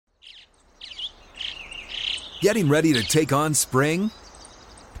Getting ready to take on spring?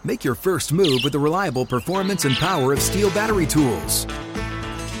 Make your first move with the reliable performance and power of Steel battery tools.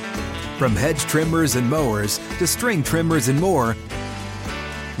 From hedge trimmers and mowers to string trimmers and more,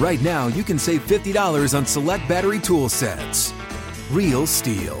 right now you can save $50 on select battery tool sets. Real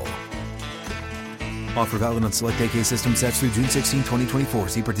Steel. Offer valid on select AK system sets through June 16, 2024.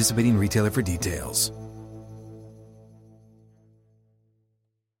 See participating retailer for details.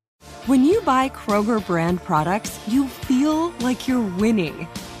 When you buy Kroger brand products, you feel like you're winning.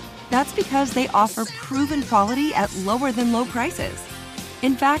 That's because they offer proven quality at lower than low prices.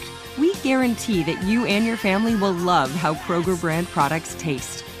 In fact, we guarantee that you and your family will love how Kroger brand products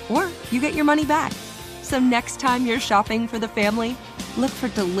taste, or you get your money back. So next time you're shopping for the family, look for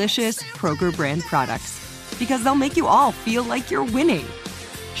delicious Kroger brand products, because they'll make you all feel like you're winning.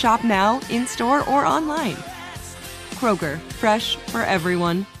 Shop now, in-store, or online. Kroger, fresh for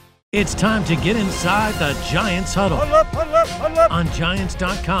everyone. It's time to get inside the Giants huddle. Huddle up. On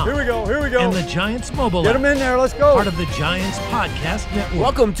Giants.com. Here we go. And the Giants mobile Get app. them in there, let's go. Part of the Giants Podcast Network.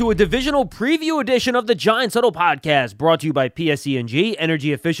 Welcome to a divisional preview edition of the Giants Huddle Podcast, brought to you by PSEG,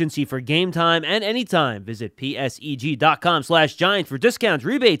 energy efficiency for game time and anytime. Visit PSEG.com/Giants for discounts,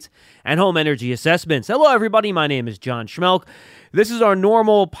 rebates, and home energy assessments. Hello, everybody. My name is John Schmelk. This is our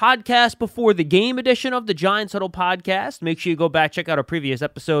normal podcast before the game edition of the Giants Huddle Podcast. Make sure you go back, check out our previous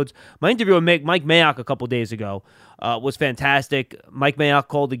episodes. My interview with Mike Mayock a couple days ago was fantastic. Mike Mayock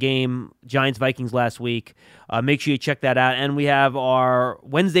called the game Giants-Vikings last week. Make sure you check that out. And we have our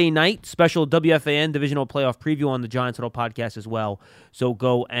Wednesday night special WFAN Divisional Playoff Preview on the Giants Huddle Podcast as well. So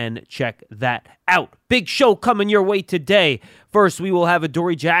go and check that out. Big show coming your way today. First, we will have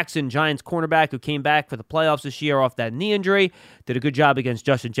Adoree Jackson, Giants cornerback, who came back for the playoffs this year off that knee injury. Did a good job against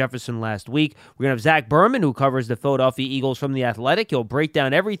Justin Jefferson last week. We're going to have Zach Berman, who covers the Philadelphia Eagles from The Athletic. He'll break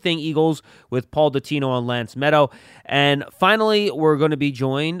down everything Eagles with Paul Dottino and Lance Meadow. And finally, we're going to be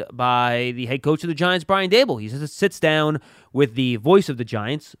joined by the head coach of the Giants, Brian Daboll. He sits down with the voice of the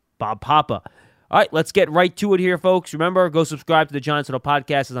Giants, Bob Papa. All right, let's get right to it here, folks. Remember, go subscribe to the Giants Huddle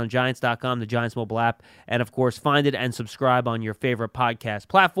Podcast. It's on Giants.com, the Giants mobile app, and, of course, find it and subscribe on your favorite podcast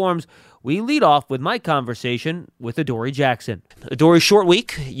platforms. We lead off with my conversation with Adoree Jackson. Adoree, short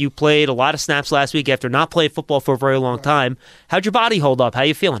week. You played a lot of snaps last week after not playing football for a very long time. How'd your body hold up? How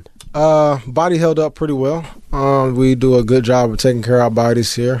you feeling? Body held up pretty well. We do a good job of taking care of our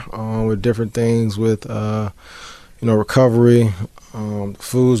bodies here with different things with, recovery,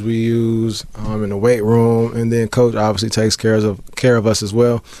 foods we use in the weight room, and then coach obviously takes care of us as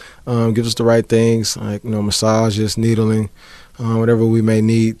well. Gives us the right things like massages, needling, whatever we may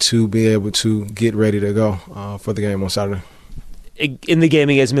need to be able to get ready to go for the game on Saturday. In the game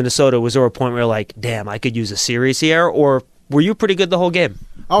against Minnesota, was there a point where you're like, damn, I could use a series here, or were you pretty good the whole game?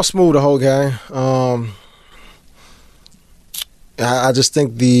 I was smooth the whole game. I just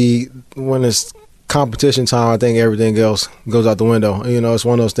think when it's competition time, I think everything else goes out the window. It's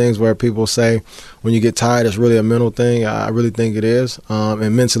one of those things where people say when you get tired, it's really a mental thing. I really think it is.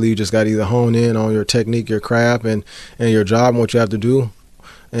 And mentally, you just got to either hone in on your technique, your craft, and your job and what you have to do.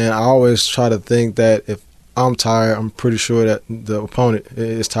 And I always try to think that if I'm tired, I'm pretty sure that the opponent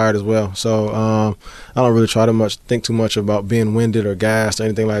is tired as well. So I don't really try to think too much about being winded or gassed or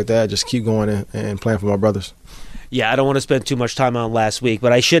anything like that. Just keep going and playing for my brothers. Yeah, I don't want to spend too much time on last week,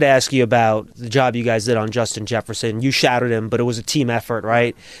 but I should ask you about the job you guys did on Justin Jefferson. You shadowed him, but it was a team effort,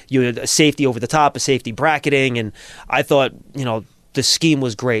 right? You had a safety over the top, a safety bracketing, and I thought, the scheme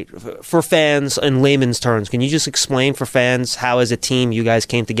was great. For fans in layman's terms, can you just explain for fans how as a team you guys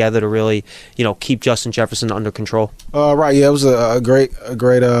came together to really, keep Justin Jefferson under control? Right, yeah, it was a great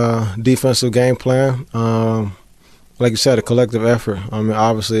defensive game plan. Like you said, a collective effort. I mean,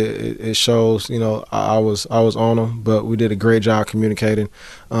 obviously, it shows. I was on them, but we did a great job communicating,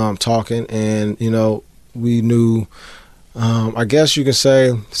 talking, and we knew. I guess you can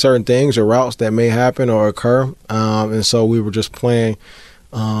say certain things or routes that may happen or occur, and so we were just playing.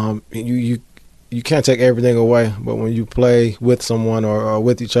 You can't take everything away, but when you play with someone or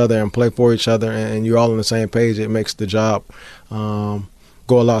with each other and play for each other, and you're all on the same page, it makes the job go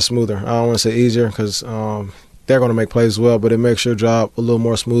a lot smoother. I don't want to say easier because. They're going to make plays as well, but it makes your job a little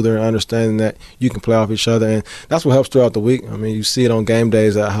more smoother and understanding that you can play off each other. And that's what helps throughout the week. I mean, you see it on game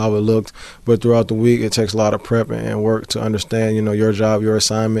days at how it looked, but throughout the week it takes a lot of prep and work to understand, your job, your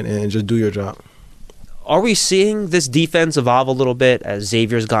assignment, and just do your job. Are we seeing this defense evolve a little bit as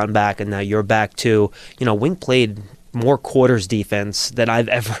Xavier's gotten back and now you're back too? Wink played more quarters defense than I've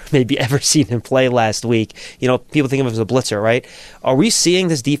ever seen him play last week. People think of him as a blitzer, right? Are we seeing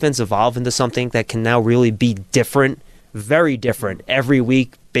this defense evolve into something that can now really be different, very different, every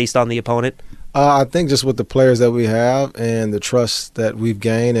week based on the opponent? I think just with the players that we have and the trust that we've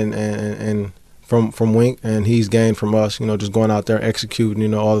gained and from Wink and he's gained from us, just going out there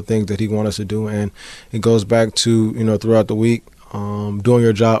executing, all the things that he wants us to do. And it goes back to, throughout the week, doing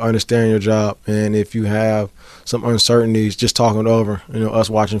your job, understanding your job. And if you have some uncertainties, just talking it over, us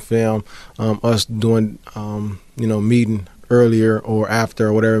watching film, us doing, meeting earlier or after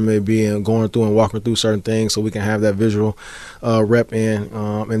or whatever it may be, and going through and walking through certain things so we can have that visual rep in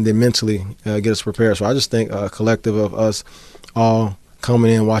and then mentally get us prepared. So I just think a collective of us all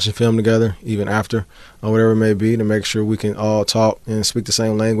coming in, watching film together, even after or whatever it may be, to make sure we can all talk and speak the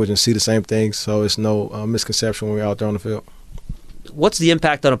same language and see the same things so it's no misconception when we're out there on the field. What's the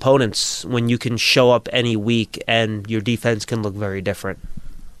impact on opponents when you can show up any week and your defense can look very different?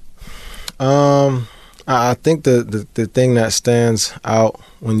 I think the thing that stands out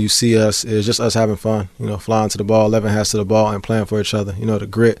when you see us is just us having fun, flying to the ball, 11 hats to the ball, and playing for each other, the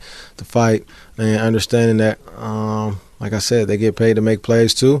grit, the fight, and understanding that, like I said, they get paid to make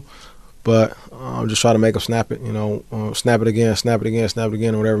plays too, but just try to make them snap it, snap it again, snap it again, snap it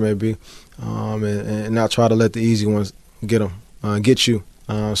again, or whatever it may be, and not try to let the easy ones get you.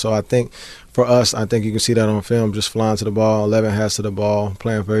 So I think for us, you can see that on film, just flying to the ball, 11 hats to the ball,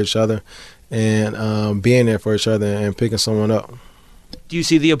 playing for each other, and being there for each other and picking someone up. Do you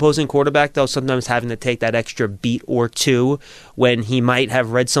see the opposing quarterback, though, sometimes having to take that extra beat or two when he might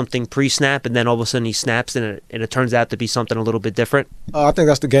have read something pre-snap and then all of a sudden he snaps and it turns out to be something a little bit different? I think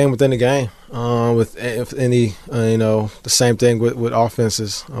that's the game within the game. With any, the same thing with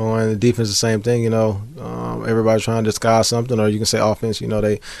offenses. And the defense, the same thing, everybody's trying to disguise something, or you can say offense,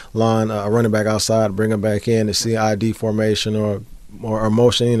 they line a running back outside, bring him back in to see ID formation or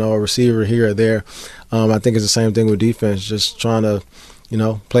motion, a receiver here or there. I think it's the same thing with defense, just trying to,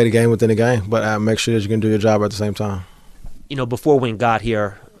 play the game within the game, but make sure that you can do your job at the same time. Before Wink got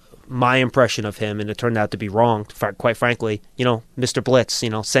here, my impression of him, and it turned out to be wrong, quite frankly, Mr. Blitz,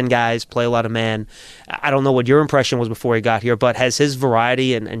 send guys, play a lot of man. I don't know what your impression was before he got here, but has his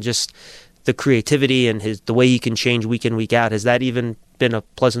variety and just the creativity and the way he can change week in, week out, has that even been a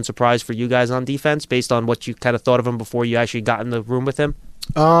pleasant surprise for you guys on defense based on what you kind of thought of him before you actually got in the room with him?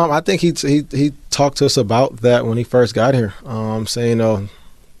 I think he talked to us about that when he first got here, saying,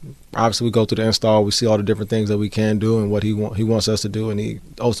 obviously we go through the install, we see all the different things that we can do and what he wants us to do, and he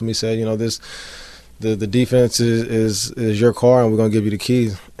ultimately said, the defense is your car, and we're going to give you the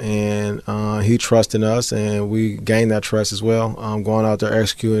keys. And he trusted us, and we gained that trust as well, going out there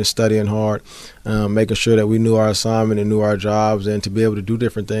executing, studying hard, making sure that we knew our assignment and knew our jobs, and to be able to do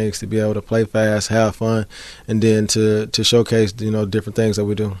different things, to be able to play fast, have fun, and then to showcase, different things that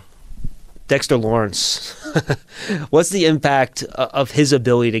we do. Dexter Lawrence, what's the impact of his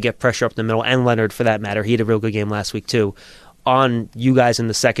ability to get pressure up the middle, and Leonard for that matter? He had a real good game last week too, on you guys in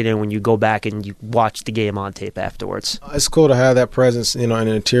the second inning when you go back and you watch the game on tape afterwards? It's cool to have that presence, in the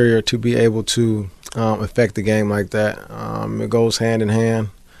interior, to be able to affect the game like that. It goes hand in hand.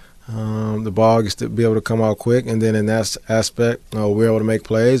 The ball gets to be able to come out quick, and then in that aspect, we're able to make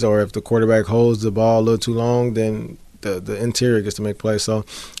plays, or if the quarterback holds the ball a little too long, then the interior gets to make plays. So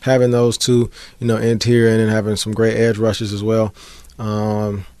having those two, interior, and then having some great edge rushes as well,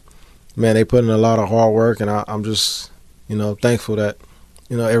 man, they put in a lot of hard work, and I'm just thankful that,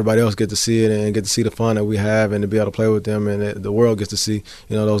 everybody else get to see it and get to see the fun that we have and to be able to play with them, and the world gets to see,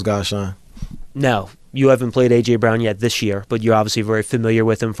 those guys shine. Now, you haven't played A.J. Brown yet this year, but you're obviously very familiar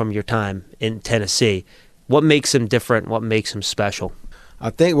with him from your time in Tennessee. What makes him different? What makes him special?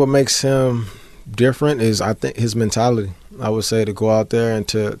 I think what makes him different is, his mentality. I would say, to go out there and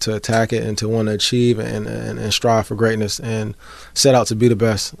to attack it and to want to achieve and strive for greatness and set out to be the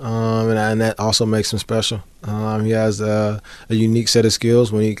best. And that also makes him special. He has a unique set of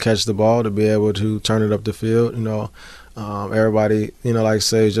skills when he catches the ball to be able to turn it up the field. Everybody, like I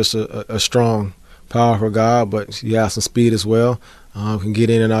say, is just a strong, powerful guy, but he has some speed as well. Can get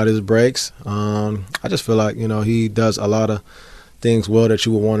in and out of his breaks. I just feel like, he does a lot of things well that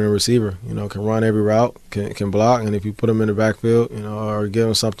you would want in a receiver. Can run every route, can block, and if you put him in the backfield, or give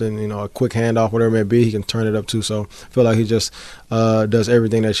him something, a quick handoff, whatever it may be, he can turn it up too. So I feel like he just does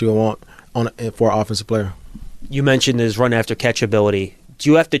everything that you would want for an offensive player. You mentioned his run after catch ability. Do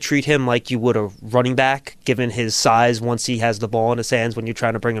you have to treat him like you would a running back, given his size once he has the ball in his hands when you're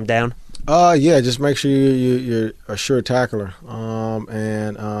trying to bring him down? Yeah, just make sure you're a sure tackler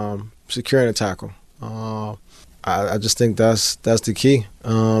and securing a tackle. I just think that's the key.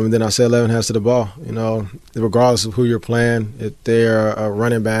 And then I say 11 hands to the ball. You know, regardless of who you're playing, if they're a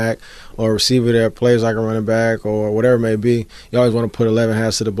running back or a receiver that plays like a running back or whatever it may be, you always want to put 11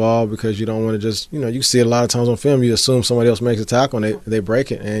 hands to the ball because you don't want to just, you know, you see it a lot of times on film, you assume somebody else makes a tackle and they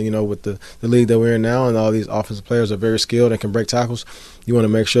break it. And, you know, with the league that we're in now and all these offensive players are very skilled and can break tackles, you want to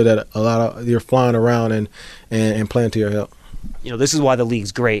make sure that you're flying around and playing to your help. You know, this is why the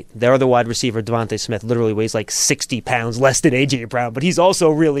league's great. Their other wide receiver, Devontae Smith, literally weighs like 60 pounds less than A.J. Brown, but he's also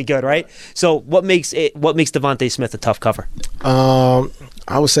really good, right? So what makes Devontae Smith a tough cover?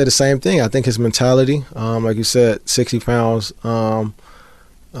 I would say the same thing. I think his mentality, like you said, 60 pounds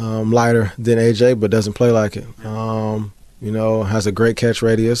lighter than A.J., but doesn't play like it. You know, has a great catch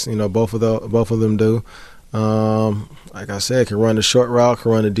radius. You know, both of them do. Like I said, can run the short route,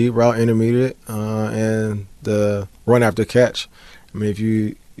 can run the deep route, intermediate, and the run after catch. I mean, if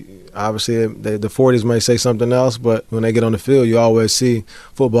you obviously the 40s may say something else, but when they get on the field, you always see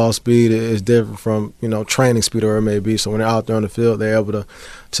football speed is different from, you know, training speed or it may be. So when they're out there on the field, they're able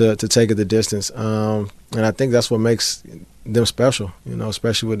to take it the distance. And I think that's what makes them special, you know,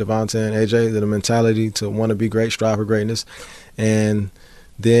 especially with Devontae and AJ, the mentality to want to be great, strive for greatness, and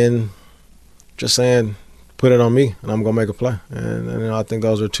then just saying, put it on me, and I'm going to make a play. And you know, I think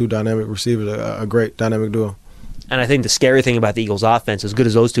those are two dynamic receivers, a great dynamic duo. And I think the scary thing about the Eagles' offense, as good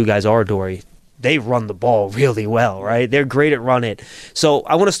as those two guys are, Dory, they run the ball really well, right? They're great at running it. So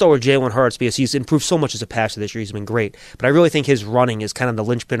I want to start with Jalen Hurts because he's improved so much as a passer this year. He's been great. But I really think his running is kind of the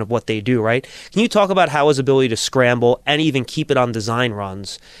linchpin of what they do, right? Can you talk about how his ability to scramble and even keep it on design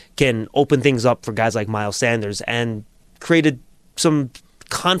runs can open things up for guys like Miles Sanders and created some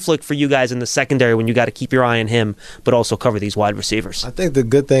conflict for you guys in the secondary when you got to keep your eye on him but also cover these wide receivers? I think the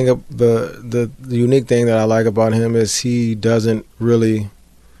good thing, the unique thing that I like about him is he doesn't really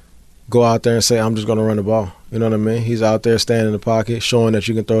go out there and say, I'm just going to run the ball. You know what I mean? He's out there standing in the pocket, showing that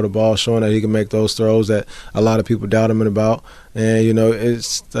you can throw the ball, showing that he can make those throws that a lot of people doubt him about. And, you know,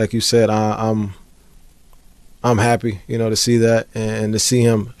 it's like you said, I'm happy, you know, to see that and to see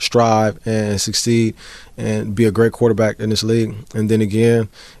him strive and succeed and be a great quarterback in this league. And then again,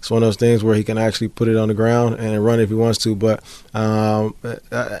 it's one of those things where he can actually put it on the ground and run if he wants to. But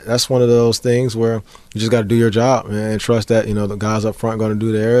that's one of those things where you just got to do your job and trust that, you know, the guys up front are going to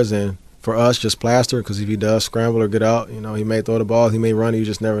do theirs. And for us, just plaster, because if he does scramble or get out, you know, he may throw the ball, he may run, you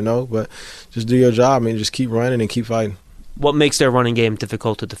just never know. But just do your job, I mean, just keep running and keep fighting. What makes their running game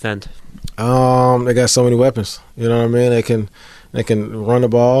difficult to defend? They got so many weapons. You know what I mean? They can run the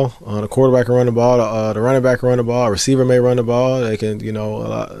ball. The quarterback can run the ball. The running back can run the ball. A receiver may run the ball. They can, you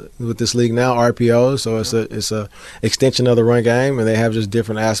know, with this league now, RPO. So it's a extension of the run game, and they have just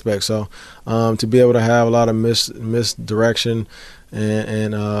different aspects. So to be able to have a lot of misdirection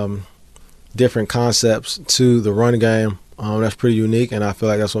and different concepts to the run game, that's pretty unique, and I feel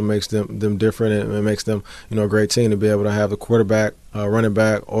like that's what makes them different, and it makes them, you know, a great team to be able to have the quarterback, running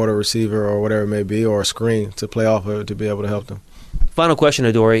back, or the receiver, or whatever it may be, or a screen to play off of to be able to help them. Final question,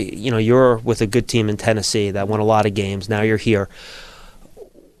 Adoree. You know, you're with a good team in Tennessee that won a lot of games. Now you're here.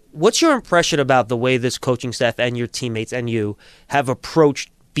 What's your impression about the way this coaching staff and your teammates and you have approached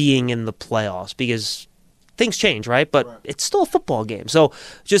being in the playoffs? Because things change, right? But it's still a football game. So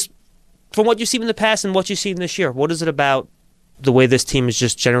just from what you've seen in the past and what you've seen this year, what is it about the way this team has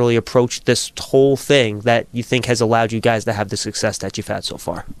just generally approached this whole thing that you think has allowed you guys to have the success that you've had so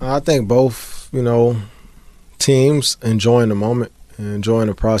far? I think both, you know, teams enjoying the moment, enjoying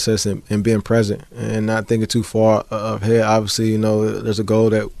the process and being present and not thinking too far ahead. Obviously, you know, there's a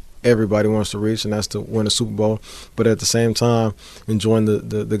goal that everybody wants to reach, and that's to win a Super Bowl. But at the same time, enjoying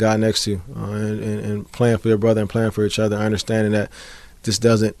the guy next to you and playing for your brother and playing for each other, understanding that this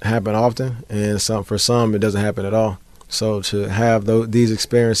doesn't happen often, and for some it doesn't happen at all. So to have these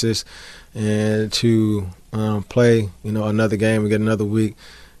experiences and to play, you know, another game and get another week,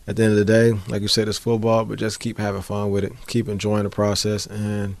 at the end of the day, like you said, it's football, but just keep having fun with it, keep enjoying the process,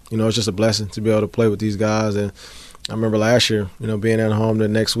 and you know, it's just a blessing to be able to play with these guys. And I remember last year, you know, being at home the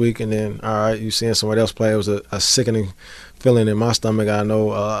next week, and then all right, you seeing somebody else play. It was a sickening feeling in my stomach. I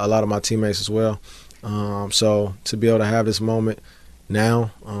know a lot of my teammates as well. So to be able to have this moment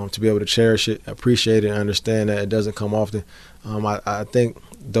now, to be able to cherish it, appreciate it, and understand that it doesn't come often. I think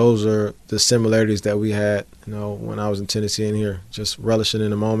those are the similarities that we had, you know, when I was in Tennessee and here, just relishing in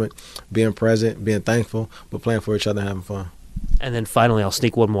the moment, being present, being thankful, but playing for each other and having fun. And then finally, I'll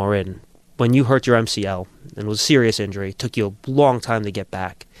sneak one more in. When you hurt your MCL, and it was a serious injury, it took you a long time to get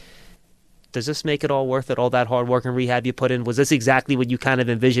back. Does this make it all worth it, all that hard work and rehab you put in? Was this exactly what you kind of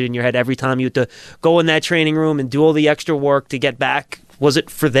envisioned in your head every time you had to go in that training room and do all the extra work to get back? Was it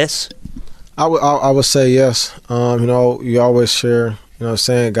for this? I would say yes. You always share,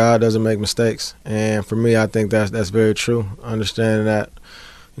 saying God doesn't make mistakes. And for me, I think that's very true. Understanding that,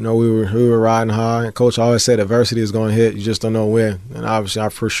 we were riding high. And Coach always said adversity is going to hit. You just don't know when. And obviously, I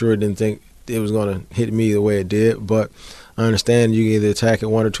for sure didn't think it was going to hit me the way it did. But I understand you can either attack it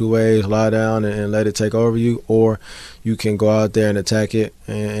one or two ways, lie down and let it take over you, or you can go out there and attack it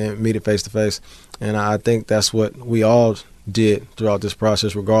and meet it face to face. And I think that's what we all did throughout this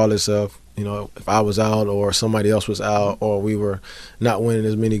process, regardless of, if I was out or somebody else was out or we were not winning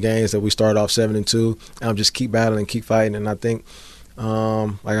as many games, that we started off 7-2. And just keep battling, keep fighting. And I think,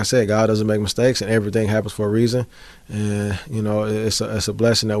 like I said, God doesn't make mistakes and everything happens for a reason. And, it's a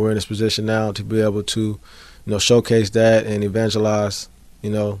blessing that we're in this position now to be able to, showcase that and evangelize,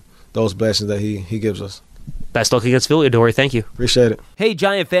 those blessings that he gives us. Best luck against Philly, Adoree'. Thank you. Appreciate it. Hey,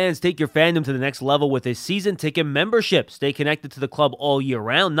 Giant fans, take your fandom to the next level with a season ticket membership. Stay connected to the club all year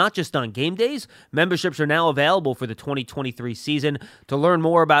round, not just on game days. Memberships are now available for the 2023 season. To learn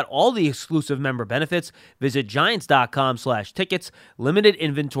more about all the exclusive member benefits, visit Giants.com/tickets. Limited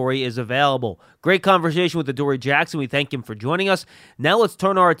inventory is available. Great conversation with Adoree' Jackson. We thank him for joining us. Now let's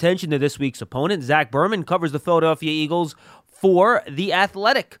turn our attention to this week's opponent. Zach Berman covers the Philadelphia Eagles for The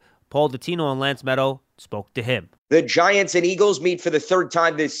Athletic. Paul Dottino and Lance Meadow spoke to him. The Giants and Eagles meet for the third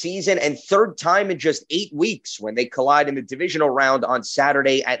time this season and third time in just 8 weeks when they collide in the divisional round on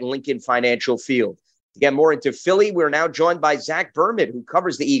Saturday at Lincoln Financial Field. To get more into Philly, we're now joined by Zach Berman, who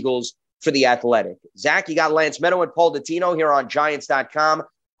covers the Eagles for The Athletic. Zach, you got Lance Meadow and Paul Dottino here on Giants.com.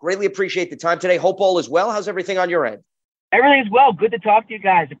 Greatly appreciate the time today. Hope all is well. How's everything on your end? Everything's well. Good to talk to you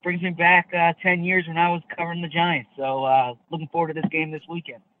guys. It brings me back 10 years when I was covering the Giants. So looking forward to this game this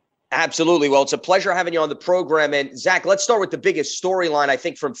weekend. Absolutely. Well, it's a pleasure having you on the program. And Zach, let's start with the biggest storyline, I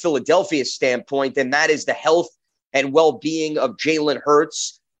think, from Philadelphia's standpoint, and that is the health and well-being of Jalen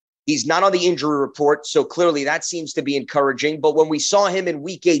Hurts. He's not on the injury report, so clearly that seems to be encouraging. But when we saw him in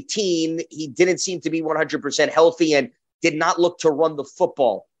Week 18, he didn't seem to be 100% healthy and did not look to run the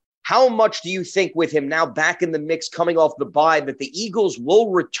football. How much do you think with him now back in the mix coming off the bye that the Eagles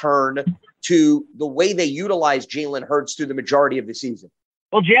will return to the way they utilize Jalen Hurts through the majority of the season?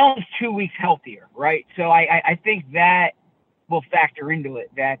 Well, Jalen's 2 weeks healthier, right? So I think that will factor into it,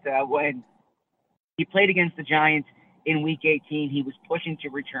 that when he played against the Giants in Week 18, he was pushing to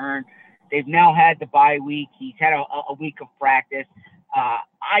return. They've now had the bye week. He's had a week of practice.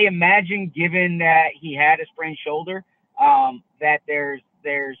 I imagine, given that he had a sprained shoulder, that there's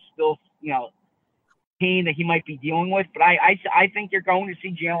still, pain that he might be dealing with. But I think you're going to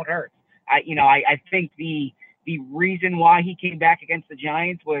see Jalen Hurts. I think the reason why he came back against the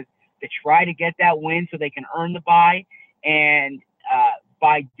Giants was to try to get that win so they can earn the bye. And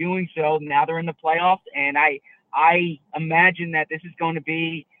by doing so, now they're in the playoffs. And I imagine that this is going to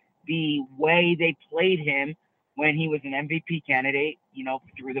be the way they played him when he was an MVP candidate,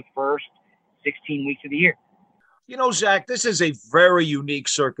 through the first 16 weeks of the year. Zach, this is a very unique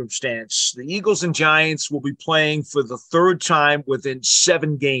circumstance. The Eagles and Giants will be playing for the third time within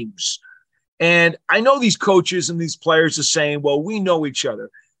 7 games. And I know these coaches and these players are saying, well, we know each other,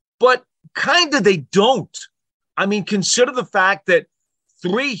 but kind of they don't. I mean, consider the fact that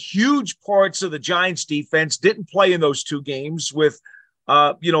 3 huge parts of the Giants defense didn't play in those 2 games with,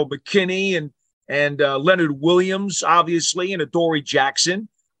 McKinney and Leonard Williams, obviously, and Adoree' Jackson.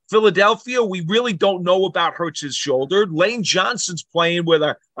 Philadelphia, we really don't know about Hurts' shoulder. Lane Johnson's playing with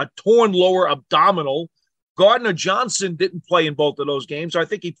a torn lower abdominal. Gardner Johnson didn't play in both of those games. I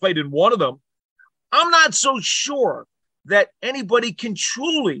think he played in one of them. I'm not so sure that anybody can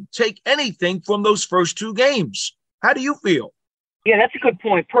truly take anything from those first 2 games. How do you feel? Yeah, that's a good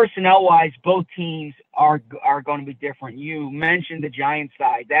point. Personnel-wise, both teams are going to be different. You mentioned the Giants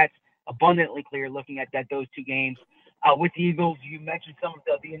side. That's abundantly clear looking at those 2 games. With the Eagles, you mentioned some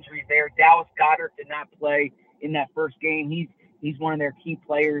of the injuries there. Dallas Goedert did not play in that first game. He's one of their key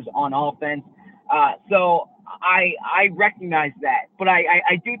players on offense. So I recognize that. But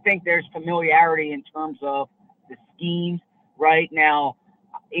I do think there's familiarity in terms of the schemes. Right now,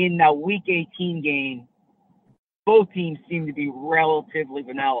 in the Week 18 game, both teams seem to be relatively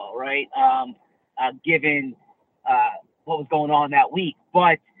vanilla, right, given what was going on that week.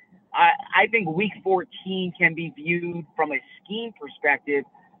 But I think Week 14 can be viewed from a scheme perspective,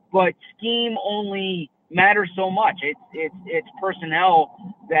 but scheme only matters so much. It's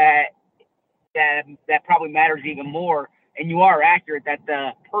personnel that probably matters even more. And you are accurate that the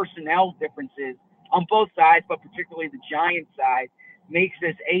personnel differences on both sides, but particularly the Giants side, makes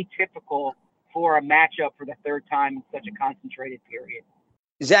this atypical for a matchup for the third time in such a concentrated period.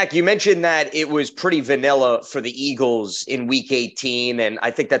 Zach, you mentioned that it was pretty vanilla for the Eagles in Week 18, and I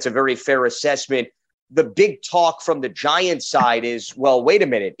think that's a very fair assessment. The big talk from the Giants side is, well, wait a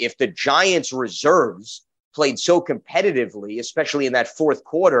minute. If the Giants reserves played so competitively, especially in that fourth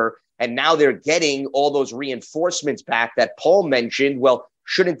quarter, and now they're getting all those reinforcements back that Paul mentioned, well,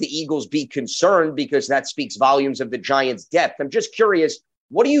 shouldn't the Eagles be concerned because that speaks volumes of the Giants' depth? I'm just curious,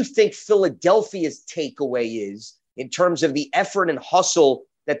 what do you think Philadelphia's takeaway is in terms of the effort and hustle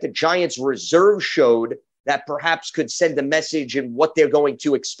that the Giants reserve showed that perhaps could send a message in what they're going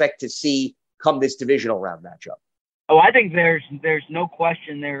to expect to see come this divisional round matchup? Oh, I think there's no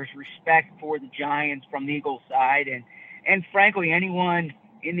question there's respect for the Giants from the Eagles side. And frankly, anyone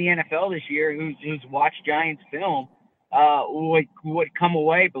in the NFL this year who's watched Giants film would come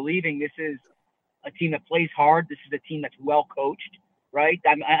away believing this is a team that plays hard. This is a team that's well coached, right?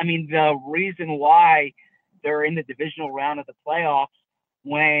 I mean, the reason why they're in the divisional round of the playoffs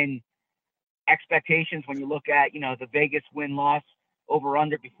when expectations, when you look at, the Vegas win-loss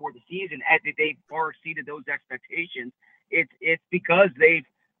over-under before the season, they've far exceeded those expectations. It's because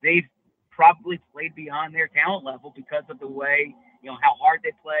they've probably played beyond their talent level because of the way, how hard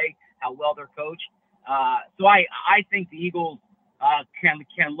they play, how well they're coached. So I think the Eagles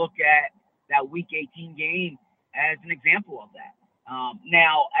can look at that Week 18 game as an example of that.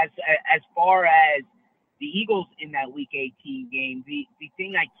 Now, as far as the Eagles in that Week 18 game, the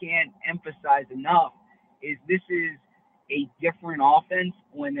thing I can't emphasize enough is this is a different offense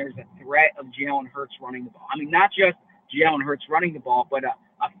when there's a threat of Jalen Hurts running the ball. I mean, not just Jalen Hurts running the ball, but a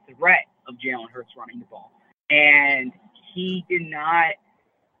threat of Jalen Hurts running the ball. And he did not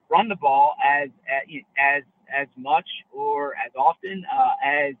run the ball as much or as often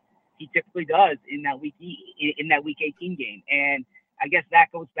as he typically does in that Week 18 game. And I guess that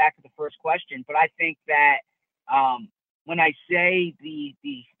goes back to the first question. But I think that when I say the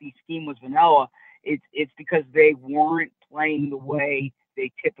scheme was vanilla, it's because they weren't playing the way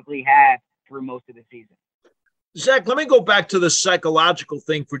they typically have through most of the season. Zach, let me go back to the psychological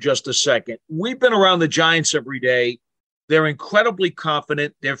thing for just a second. We've been around the Giants every day. They're incredibly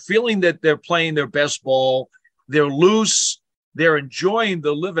confident. They're feeling that they're playing their best ball. They're loose. They're enjoying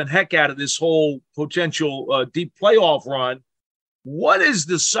the living heck out of this whole potential deep playoff run. What is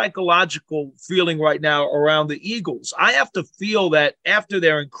the psychological feeling right now around the Eagles? I have to feel that after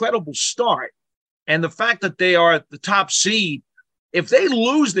their incredible start and the fact that they are at the top seed, if they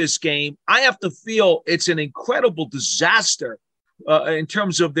lose this game, I have to feel it's an incredible disaster in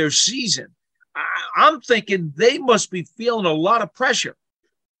terms of their season. I'm thinking they must be feeling a lot of pressure.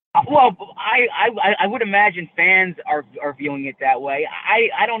 Well, I would imagine fans are viewing it that way.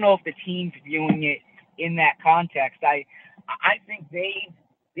 I don't know if the team's viewing it in that context. I think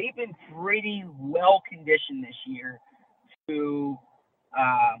they've been pretty well conditioned this year to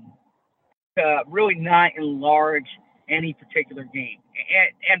really not enlarge any particular game,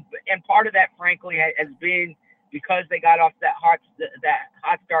 and part of that, frankly, has been because they got off that hot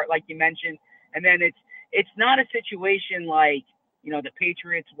start, like you mentioned, and then it's not a situation like the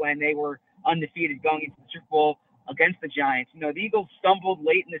Patriots when they were undefeated going into the Super Bowl against the Giants. The Eagles stumbled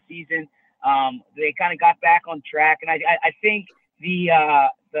late in the season. They kind of got back on track, and I think the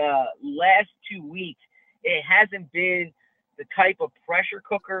last 2 weeks it hasn't been the type of pressure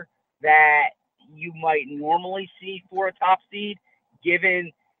cooker that you might normally see for a top seed, given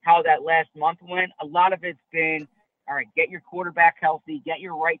how that last month went. A lot of it's been, all right, get your quarterback healthy, get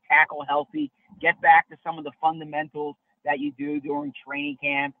your right tackle healthy, get back to some of the fundamentals that you do during training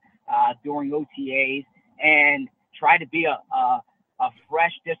camp, during OTAs, and try to be a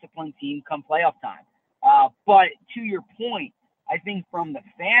fresh, disciplined team come playoff time. But to your point, I think from the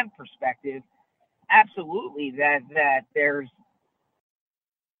fan perspective, absolutely that there's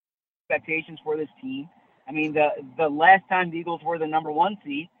expectations for this team. I mean, the last time the Eagles were the number 1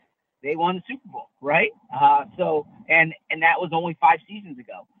 seed, they won the Super Bowl, right? So and that was only 5 seasons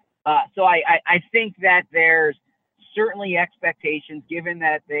ago. So I think that there's certainly expectations, given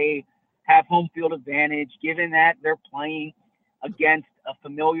that they have home field advantage, given that they're playing against a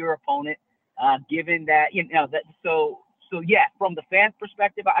familiar opponent, given that so yeah, from the fans'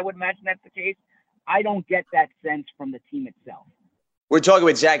 perspective, I would imagine that's the case. I don't get that sense from the team itself. We're talking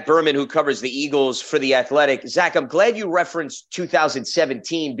with Zach Berman, who covers the Eagles for The Athletic. Zach, I'm glad you referenced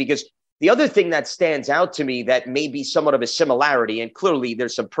 2017 because the other thing that stands out to me that may be somewhat of a similarity, and clearly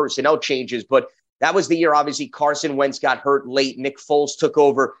there's some personnel changes, but that was the year, obviously, Carson Wentz got hurt late. Nick Foles took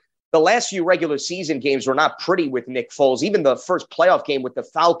over. The last few regular season games were not pretty with Nick Foles. Even the first playoff game with the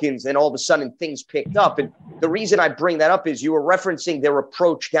Falcons, and all of a sudden things picked up. And the reason I bring that up is you were referencing their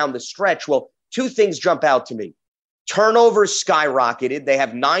approach down the stretch. Well, 2 things jump out to me. Turnovers skyrocketed. They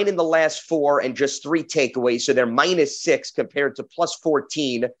have 9 in the last 4 and just 3 takeaways. So they're -6 compared to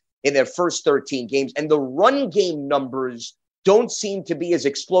 +14 in their first 13 games. And the run game numbers don't seem to be as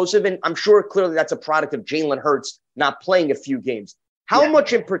explosive. And I'm sure clearly that's a product of Jalen Hurts not playing a few games. How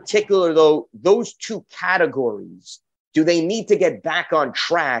much in particular, though, those two categories, do they need to get back on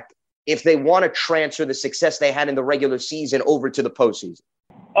track if they want to transfer the success they had in the regular season over to the postseason?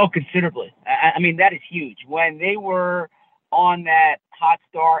 Oh, considerably. I mean, that is huge. When they were on that hot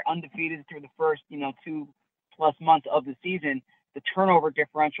start, undefeated through the first, 2+ months of the season, the turnover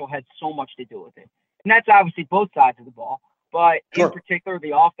differential had so much to do with it. And that's obviously both sides of the ball. But in particular,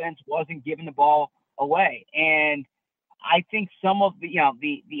 the offense wasn't giving the ball away. And I think some of the,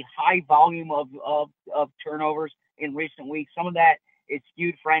 the high volume of turnovers in recent weeks, some of that is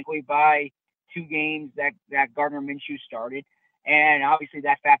skewed, frankly, by 2 games that Gardner Minshew started. And obviously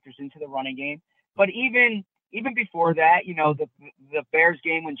that factors into the running game. But even before that, the Bears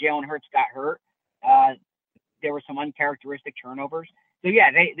game when Jalen Hurts got hurt, there were some uncharacteristic turnovers. So,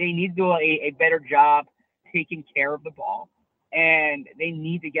 yeah, they need to do a better job taking care of the ball. And they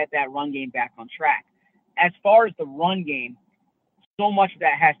need to get that run game back on track. As far as the run game, so much of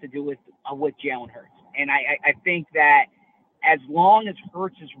that has to do with Jalen Hurts. And I think that as long as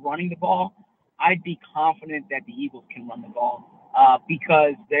Hurts is running the ball, I'd be confident that the Eagles can run the ball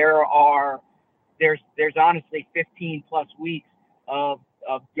because there's honestly 15+ weeks of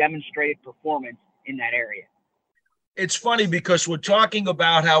demonstrated performance in that area. It's funny because we're talking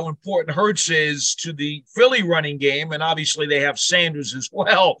about how important Hurts is to the Philly running game, and obviously they have Sanders as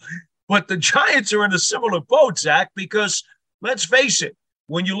well. But the Giants are in a similar boat, Zach, because let's face it,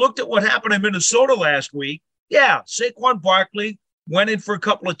 when you looked at what happened in Minnesota last week, yeah, Saquon Barkley went in for a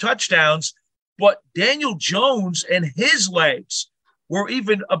couple of touchdowns, but Daniel Jones and his legs were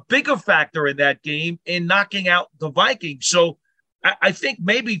even a bigger factor in that game in knocking out the Vikings. So I think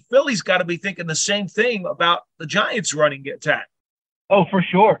maybe Philly's got to be thinking the same thing about the Giants' running attack. Oh, for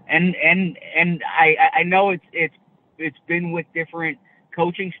sure. And I know it's been with different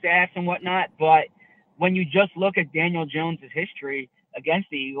coaching staffs and whatnot, but when you just look at Daniel Jones's history against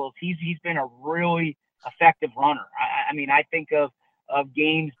the Eagles, he's been a really effective runner. I mean, I think of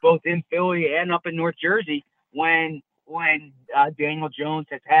games both in Philly and up in North Jersey when Daniel Jones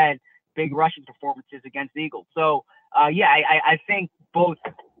has had big rushing performances against the Eagles. So, I think both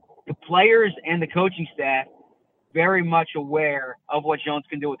the players and the coaching staff very much aware of what Jones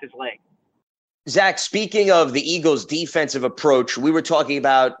can do with his leg. Zach, speaking of the Eagles' defensive approach, we were talking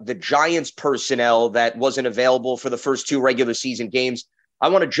about the Giants personnel that wasn't available for the first 2 regular season games. I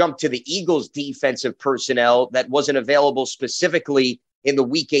want to jump to the Eagles' defensive personnel that wasn't available specifically in the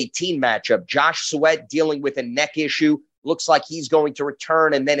Week 18 matchup. Josh Sweat dealing with a neck issue. Looks like he's going to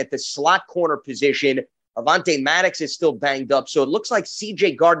return. And then at the slot corner position, Avonte Maddox is still banged up. So it looks like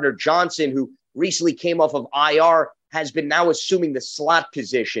C.J. Gardner-Johnson, who recently came off of IR, has been now assuming the slot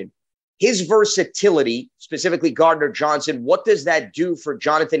position. His versatility, specifically Gardner-Johnson, what does that do for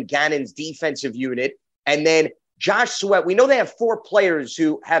Jonathan Gannon's defensive unit? And then Josh Sweat, we know they have 4 players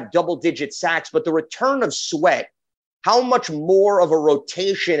who have double-digit sacks, but the return of Sweat, how much more of a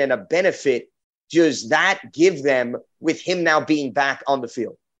rotation and a benefit does that give them with him now being back on the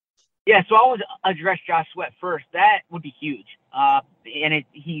field? Yeah, so I'll address Josh Sweat first. That would be huge. And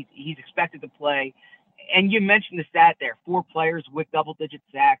he's expected to play. And you mentioned the stat there, 4 players with double-digit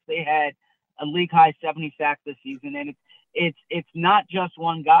sacks. They had a league-high 70 sacks this season, and it's not just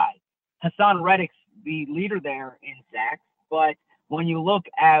one guy. Hassan Reddick's the leader there in sacks, but when you look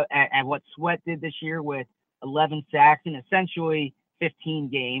at what Sweat did this year with 11 sacks in essentially 15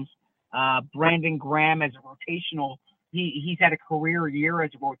 games, Brandon Graham as a rotational, he's had a career year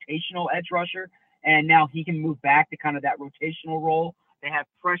as a rotational edge rusher, and now he can move back to kind of that rotational role. They have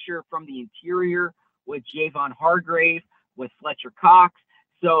pressure from the interior with Javon Hargrave, with Fletcher Cox.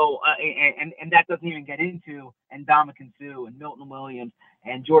 So, and that doesn't even get into Ndamukong Suh and Milton Williams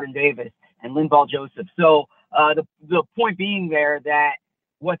and Jordan Davis and Linval Joseph. So the point being there that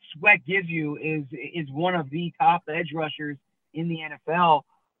what Sweat gives you is one of the top edge rushers in the NFL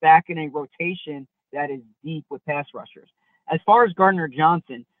back in a rotation that is deep with pass rushers. As far as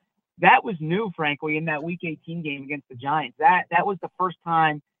Gardner-Johnson, that was new, frankly, in that Week 18 game against the Giants. That was the first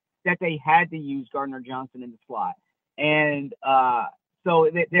time that they had to use Gardner-Johnson in the slot. And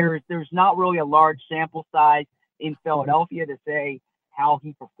so there's not really a large sample size in Philadelphia to say how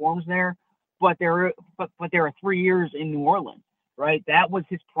he performs there, but there are 3 years in New Orleans, right? That was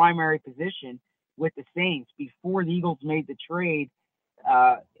his primary position with the Saints before the Eagles made the trade.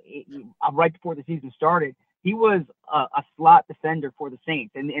 Right before the season started, he was a slot defender for the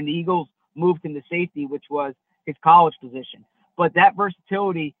Saints, and the Eagles moved him to safety, which was his college position. But that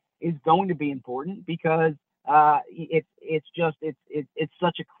versatility is going to be important because it's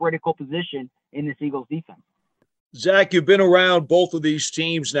such a critical position in this Eagles defense. Zach, you've been around both of these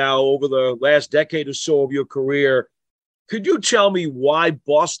teams now over the last decade or so of your career. Could you tell me why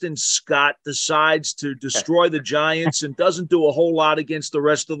Boston Scott decides to destroy the Giants and doesn't do a whole lot against the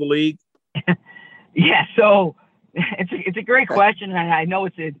rest of the league? Yeah, so it's a great question, and I know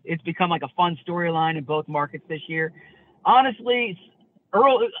it's become like a fun storyline in both markets this year. Honestly,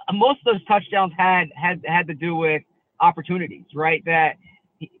 most of those touchdowns had to do with opportunities, right? That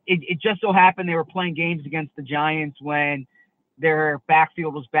it just so happened they were playing games against the Giants when their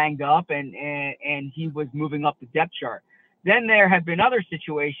backfield was banged up and he was moving up the depth chart. Then there have been other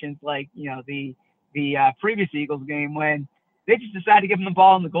situations like, the previous Eagles game when they just decide to give him the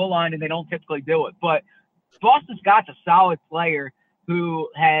ball on the goal line and they don't typically do it. But Boston Scott's a solid player who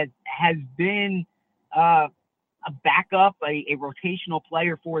has been a backup, a rotational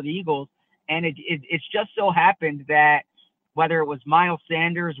player for the Eagles. And it's just so happened that whether it was Miles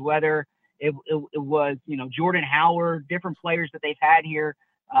Sanders, whether it was, Jordan Howard, different players that they've had here,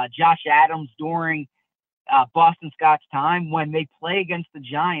 Josh Adams during Boston Scott's time, when they play against the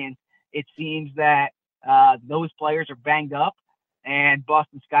Giants, it seems that those players are banged up and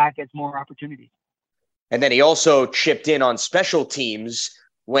Boston Scott gets more opportunities. And then he also chipped in on special teams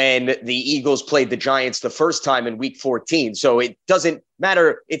when the Eagles played the Giants the first time in week 14. So it doesn't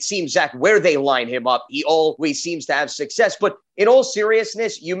matter, it seems, Zach, where they line him up. He always seems to have success. But in all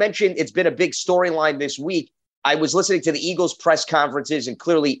seriousness, you mentioned it's been a big storyline this week. I was listening to the Eagles press conferences, and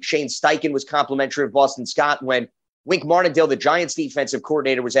clearly Shane Steichen was complimentary of Boston Scott when Wink Martindale, the Giants defensive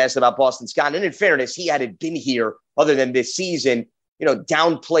coordinator, was asked about Boston Scott. And in fairness, he hadn't been here other than this season,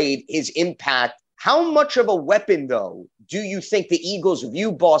 downplayed his impact. How much of a weapon, though, do you think the Eagles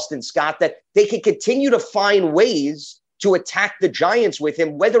view Boston Scott that they can continue to find ways to attack the Giants with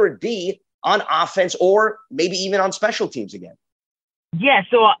him, whether it be on offense or maybe even on special teams again? Yeah,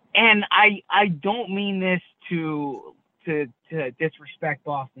 so, and I don't mean this to disrespect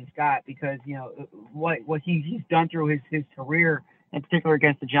Boston Scott because, what he's done through his career, in particular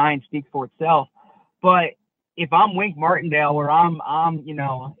against the Giants, speaks for itself. But if I'm Wink Martindale or I'm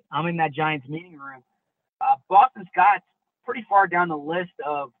in that Giants meeting room, Boston Scott's pretty far down the list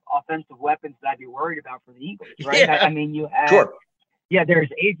of offensive weapons that I'd be worried about for the Eagles, right? Yeah. I mean, you have, sure. Yeah, there's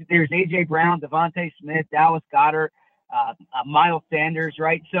A.J. Brown, Devontae Smith, Dallas Goedert, Miles Sanders,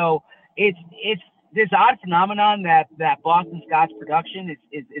 right? So it's this odd phenomenon that Boston Scott's production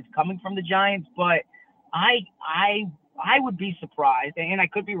is coming from the Giants, but I would be surprised, and I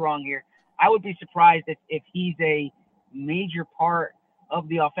could be wrong here, I would be surprised if he's a major part of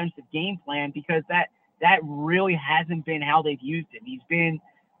the offensive game plan because that really hasn't been how they've used him. He's been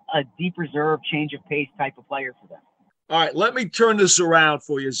a deep reserve, change of pace type of player for them. All right, let me turn this around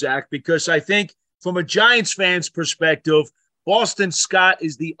for you, Zach, because I think from a Giants fan's perspective, Boston Scott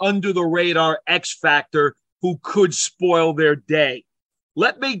is the under-the-radar X factor who could spoil their day.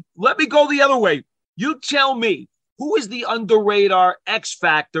 Let me go the other way. You tell me, who is the under-radar X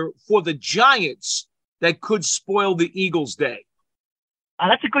factor for the Giants that could spoil the Eagles' day?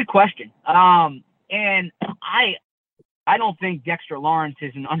 That's a good question. And I don't think Dexter Lawrence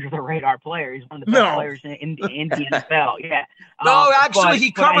is an under-the-radar player. He's one of the best players in the NFL. Yeah. No, actually,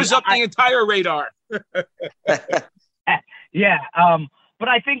 he covers up the entire radar. Yeah. But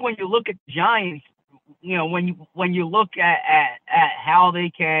I think when you look at the Giants, when you look at how they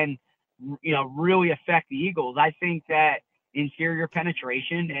can, really affect the Eagles, I think that interior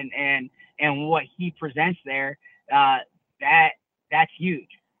penetration and what he presents there, that's huge.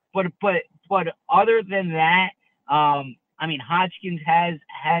 But other than that, Hodgkins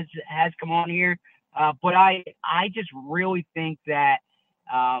has come on here, but I just really think that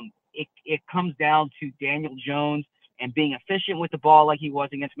it comes down to Daniel Jones and being efficient with the ball like he was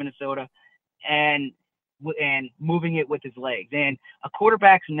against Minnesota, and moving it with his legs. And a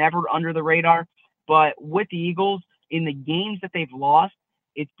quarterback's never under the radar, but with the Eagles, in the games that they've lost,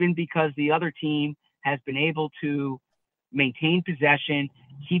 it's been because the other team has been able to maintain possession,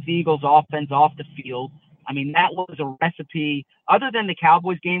 keep the Eagles offense off the field. I mean, that was a recipe, other than the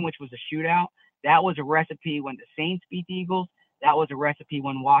Cowboys game, which was a shootout, that was a recipe when the Saints beat the Eagles. That was a recipe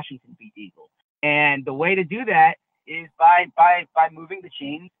when Washington beat the Eagles. And the way to do that is by moving the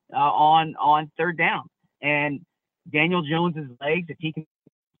chains on third down. And Daniel Jones's legs, if he can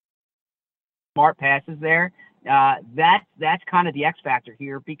smart passes there, that's kind of the X factor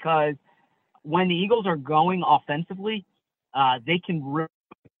here, because when the Eagles are going offensively, they can really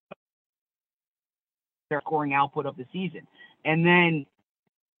their scoring output of the season. And then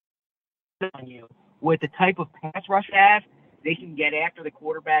on you. With the type of pass rush they have, they can get after the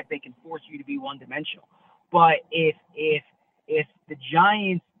quarterback. They can force you to be one-dimensional. But if the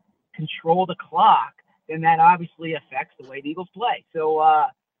Giants control the clock, then that obviously affects the way the Eagles play. So I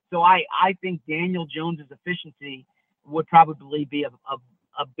think Daniel Jones's efficiency would probably be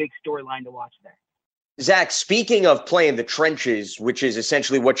a big storyline to watch there. Zach, speaking of playing the trenches, which is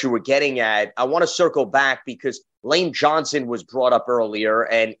essentially what you were getting at, I want to circle back because Lane Johnson was brought up earlier,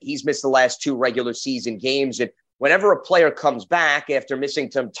 and he's missed the last 2 regular season games. And whenever a player comes back after missing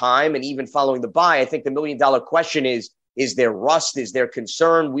some time and even following the bye, I think the $1 million question is there rust? Is there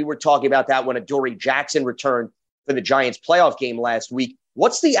concern? We were talking about that when Adoree Jackson returned for the Giants playoff game last week.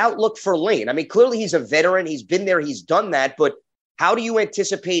 What's the outlook for Lane? I mean, clearly he's a veteran. He's been there. He's done that. But how do you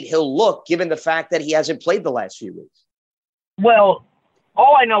anticipate he'll look given the fact that he hasn't played the last few weeks? Well,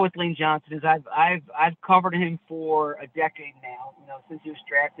 all I know with Lane Johnson is I've covered him for a decade now, since he was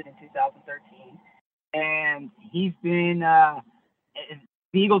drafted in 2013. And he's been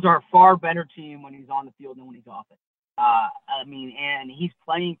the Eagles are a far better team when he's on the field than when he's off it. And he's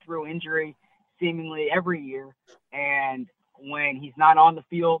playing through injury seemingly every year. And when he's not on the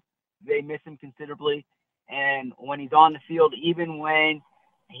field, they miss him considerably. And when he's on the field, even when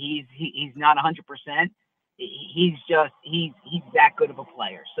he's not 100%, he's that good of a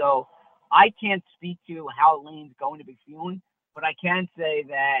player. So I can't speak to how Lane's going to be feeling, but I can say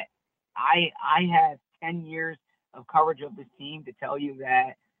that I have 10 years of coverage of this team to tell you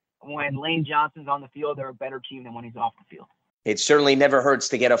that when Lane Johnson's on the field, they're a better team than when he's off the field. It certainly never hurts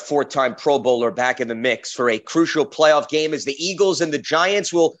to get a 4-time Pro Bowler back in the mix for a crucial playoff game as the Eagles and the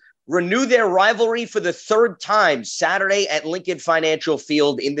Giants will renew their rivalry for the 3rd time Saturday at Lincoln Financial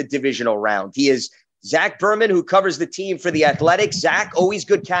Field in the divisional round. He is Zach Berman, who covers the team for The Athletic. Zach, always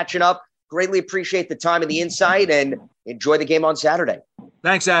good catching up. Greatly appreciate the time and the insight, and enjoy the game on Saturday.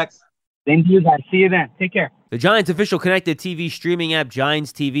 Thanks, Zach. Thank you, guys. See you then. Take care. The Giants' official connected TV streaming app,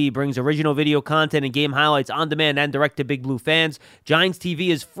 Giants TV, brings original video content and game highlights on demand and direct to Big Blue fans. Giants TV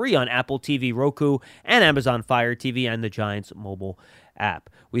is free on Apple TV, Roku, and Amazon Fire TV and the Giants mobile app.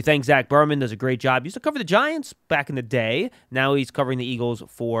 We thank Zach Berman. Does a great job. He used to cover the Giants back in the day. Now he's covering the Eagles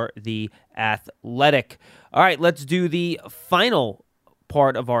for The Athletic. All right, let's do the final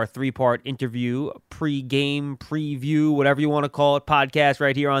part of our 3-part interview, pre-game, preview, whatever you want to call it, podcast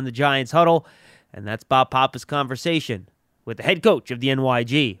right here on the Giants Huddle. And that's Bob Papa's conversation with the head coach of the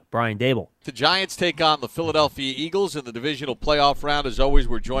NYG, Brian Daboll. The Giants take on the Philadelphia Eagles in the divisional playoff round. As always,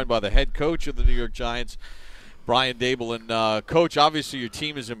 we're joined by the head coach of the New York Giants, Brian Daboll. And, Coach, obviously your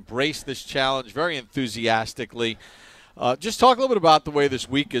team has embraced this challenge very enthusiastically. Just talk a little bit about the way this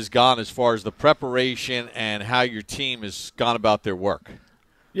week has gone as far as the preparation and how your team has gone about their work.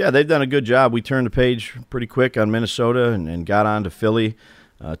 Yeah, they've done a good job. We turned the page pretty quick on Minnesota and got on to Philly,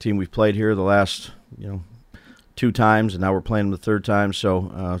 a team we've played here the last 2 times, and now we're playing them the 3rd time.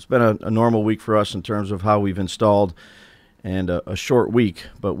 So it's been a normal week for us in terms of how we've installed, and a short week.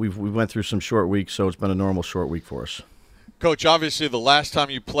 But we went through some short weeks, so it's been a normal short week for us. Coach, obviously the last time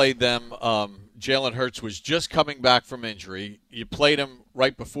you played them, Jalen Hurts was just coming back from injury. You played him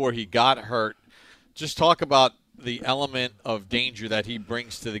right before he got hurt. Just talk about the element of danger that he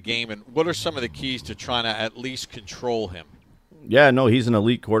brings to the game, and what are some of the keys to trying to at least control him? Yeah, no, he's an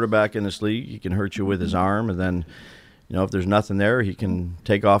elite quarterback in this league. He can hurt you with his arm, and then, if there's nothing there, he can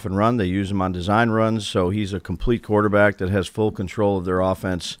take off and run. They use him on design runs, so he's a complete quarterback that has full control of their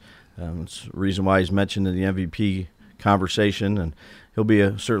offense. It's the reason why he's mentioned in the MVP conversation, and he'll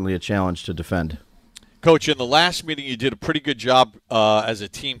be certainly a challenge to defend. Coach, in the last meeting, you did a pretty good job as a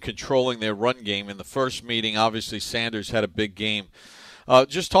team controlling their run game. In the first meeting, obviously, Sanders had a big game.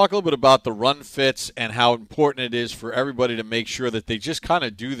 Just talk a little bit about the run fits and how important it is for everybody to make sure that they just kind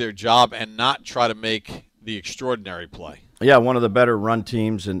of do their job and not try to make the extraordinary play. Yeah, one of the better run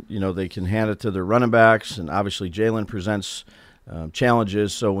teams, and, they can hand it to their running backs, and obviously Jalen presents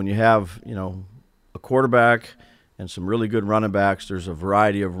challenges. So when you have, a quarterback and some really good running backs, there's a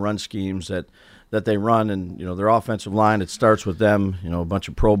variety of run schemes that they run, and their offensive line, it starts with them, a bunch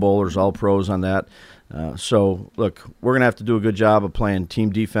of Pro Bowlers, all pros on that. So look, we're going to have to do a good job of playing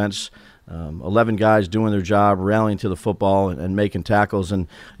team defense, 11 guys doing their job, rallying to the football and making tackles, and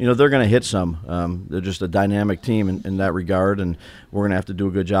they're going to hit some. They're just a dynamic team in that regard, and we're going to have to do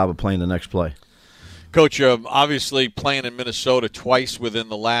a good job of playing the next play. Coach, obviously playing in Minnesota twice within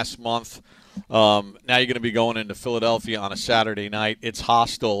the last month. Now you're going to be going into Philadelphia on a Saturday night. It's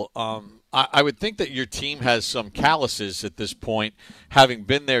hostile. I would think that your team has some calluses at this point, having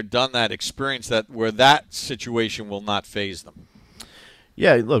been there, done that, experienced that, where that situation will not faze them.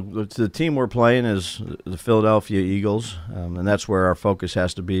 Yeah, look, the team we're playing is the Philadelphia Eagles, and that's where our focus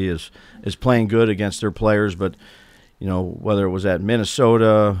has to be is playing good against their players. But, you know, whether it was at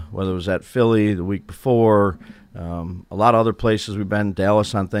Minnesota, whether it was at Philly the week before, a lot of other places we've been,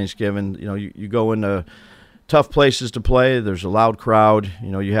 Dallas on Thanksgiving, you know, you go into tough places to play. There's a loud crowd. You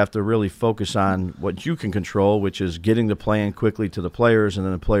know, you have to really focus on what you can control, which is getting the play in quickly to the players and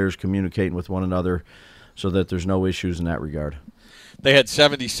then the players communicating with one another so that there's no issues in that regard. They had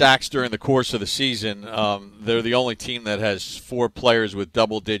 70 sacks during the course of the season. They're the only team that has 4 players with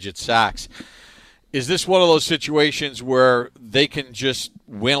double-digit sacks. Is this one of those situations where they can just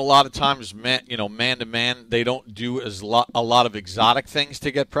win a lot of times, man-to-man? They don't do a lot of exotic things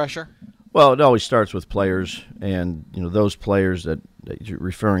to get pressure? Well, it always starts with players, and you know those players that you're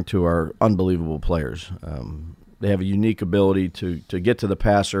referring to are unbelievable players. They have a unique ability to get to the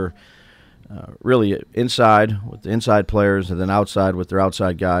passer, really inside with the inside players and then outside with their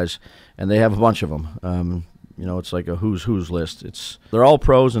outside guys, and they have a bunch of them. You know, it's like a who's list. They're all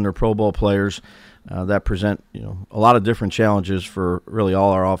pros and they're Pro Bowl players that present a lot of different challenges for really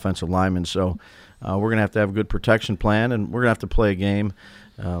all our offensive linemen. So we're going to have a good protection plan, and we're going to have to play a game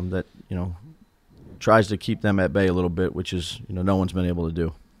that tries to keep them at bay a little bit, which is no one's been able to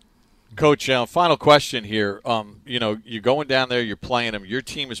do. Coach, final question here. You're going down there, you're playing them. Your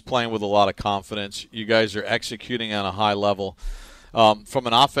team is playing with a lot of confidence. You guys are executing on a high level. From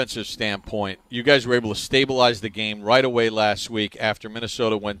an offensive standpoint, you guys were able to stabilize the game right away last week after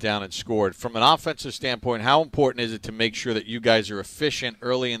Minnesota went down and scored. From an offensive standpoint, how important is it to make sure that you guys are efficient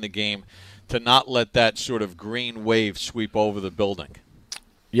early in the game to not let that sort of green wave sweep over the building?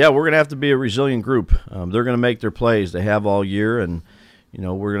 Yeah, we're going to have to be a resilient group. They're going to make their plays. They have all year, and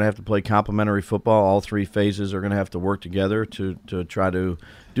we're going to have to play complementary football. All 3 phases are going to have to work together to try to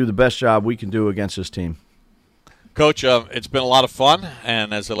do the best job we can do against this team. Coach, it's been a lot of fun,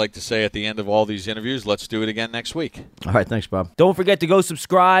 and as I like to say at the end of all these interviews, let's do it again next week. All right, thanks, Bob. Don't forget to go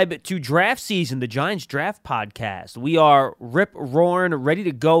subscribe to Draft Season, the Giants Draft Podcast. We are rip-roaring, ready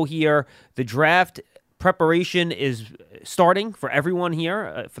to go here. The draft preparation is starting for everyone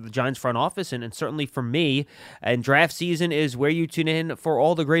here, for the Giants front office, and certainly for me. And draft season is where you tune in for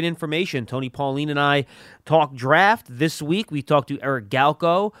all the great information. Tony Pauline and I talk draft. This week we talked to Eric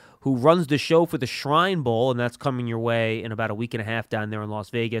Galko, who runs the show for the Shrine Bowl, and that's coming your way in about a week and a half down there in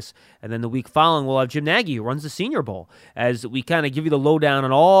Las Vegas. And then the week following, we'll have Jim Nagy, who runs the Senior Bowl, as we kind of give you the lowdown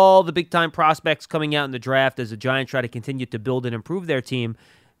on all the big-time prospects coming out in the draft as the Giants try to continue to build and improve their team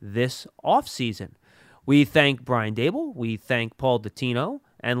this offseason. We thank Brian Dable, we thank Paul Dottino,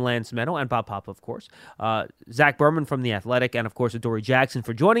 and Lance Meadow, and Bob Papa, of course, Zach Berman from The Athletic, and, of course, Adoree Jackson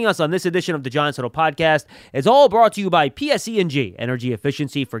for joining us on this edition of the Giants Huddle Podcast. It's all brought to you by PSE&G, energy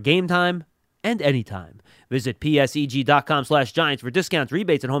efficiency for game time and anytime. Visit pseg.com/Giants for discounts,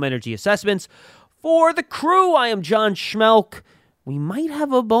 rebates, and home energy assessments. For the crew, I am John Schmelk. We might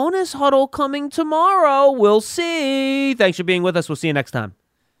have a bonus huddle coming tomorrow. We'll see. Thanks for being with us. We'll see you next time.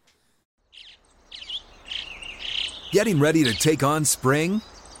 Getting ready to take on spring?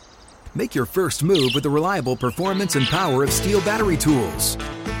 Make your first move with the reliable performance and power of Steel battery tools.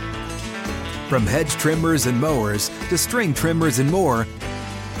 From hedge trimmers and mowers to string trimmers and more,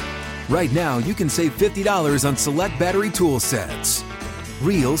 right now you can save $50 on select battery tool sets.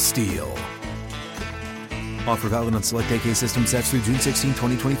 Real Steel. Offer valid on select AK system sets through June 16,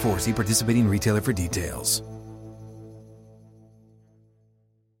 2024. See participating retailer for details.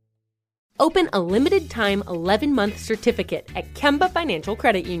 Open a limited-time 11-month certificate at Kemba Financial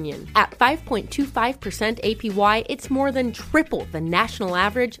Credit Union. At 5.25% APY, it's more than triple the national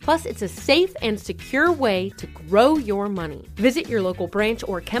average, plus it's a safe and secure way to grow your money. Visit your local branch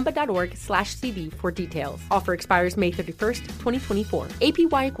or kemba.org/CD for details. Offer expires May 31st, 2024.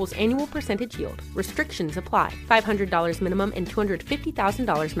 APY equals annual percentage yield. Restrictions apply. $500 minimum and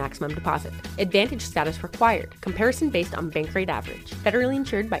 $250,000 maximum deposit. Advantage status required. Comparison based on bank rate average. Federally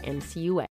insured by NCUA.